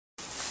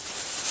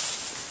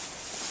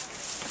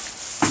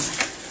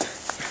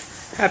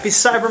Happy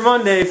Cyber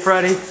Monday,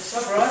 Freddie. What's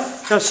up,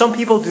 Ryan? Now, some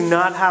people do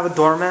not have a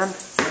doorman.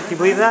 Can you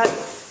believe that?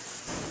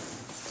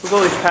 Look at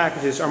all these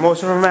packages. Are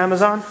most of them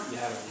Amazon?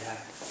 Yeah.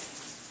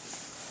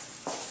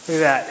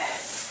 Look at that.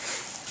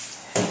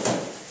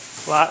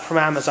 A lot from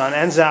Amazon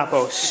and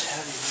Zappos.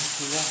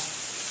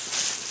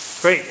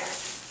 Great.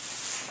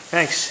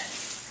 Thanks.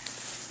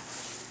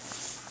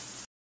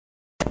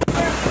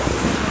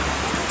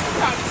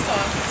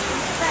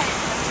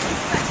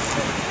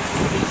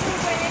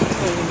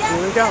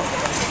 Here we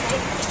go.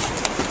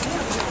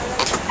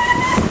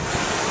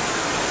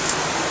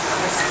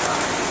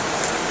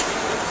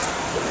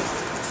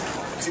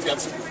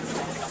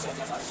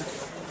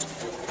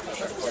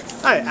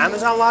 Hi,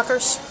 Amazon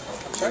lockers?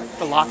 Sorry?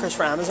 The lockers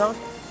for Amazon?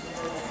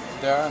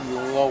 They're on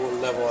the lower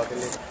level, I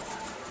believe.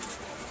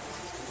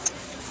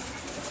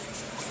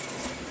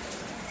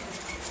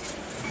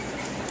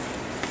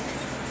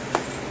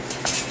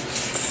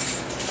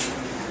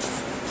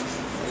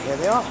 Here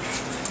they are.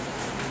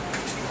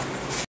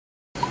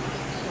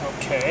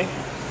 Okay,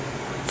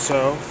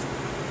 so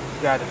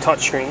got a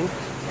touchscreen,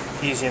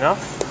 easy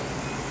enough.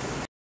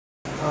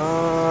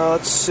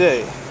 Let's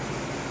see.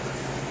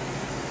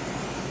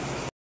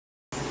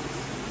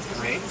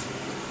 Great.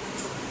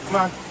 Come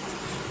on.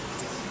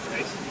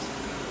 Great.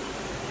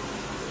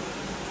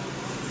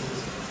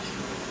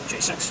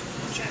 J6.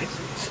 J.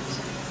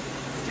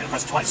 You gotta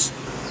press it twice.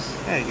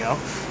 There you go.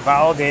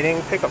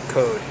 Validating pickup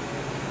code.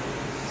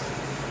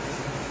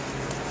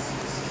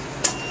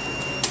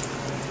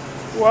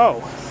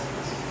 Whoa.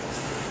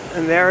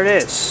 And there it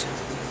is.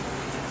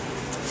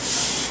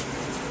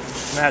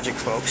 Magic,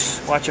 folks.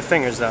 Watch your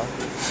fingers, though.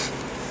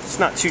 It's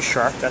not too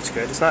sharp. That's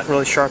good. It's not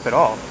really sharp at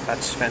all.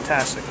 That's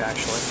fantastic,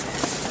 actually.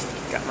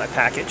 Got my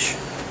package.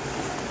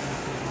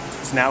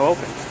 It's now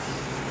open.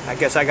 I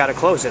guess I gotta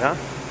close it, huh?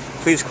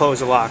 Please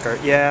close the locker.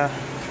 Yeah,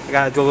 I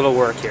gotta do a little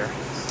work here.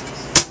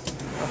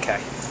 Okay.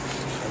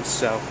 And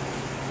so,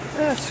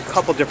 it's a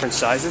couple different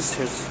sizes.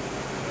 Here's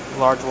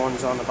large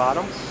ones on the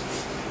bottom.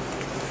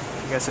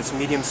 I guess it's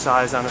medium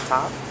size on the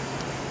top.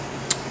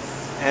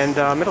 And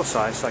middle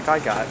size, like I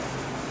got.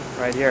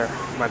 Right here,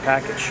 my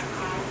package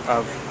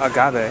of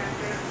agave.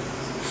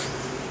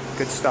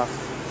 Good stuff.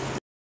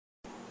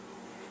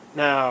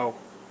 Now,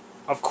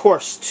 of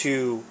course,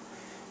 to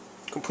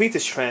complete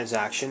this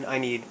transaction, I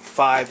need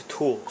 5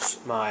 tools.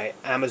 My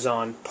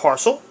Amazon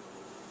parcel,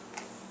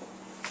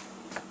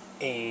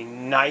 a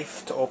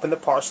knife to open the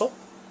parcel,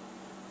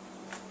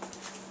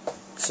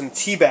 some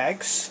tea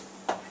bags,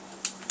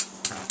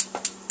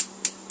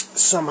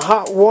 some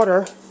hot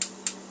water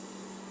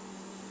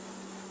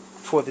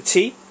for the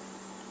tea,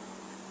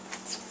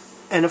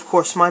 and of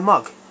course my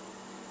mug.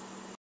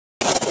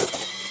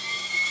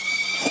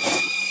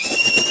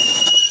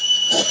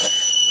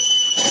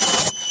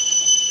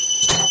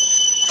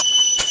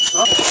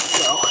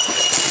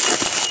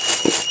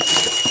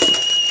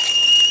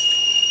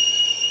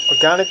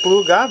 Organic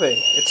blue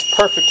agave. It's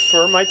perfect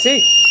for my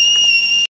tea.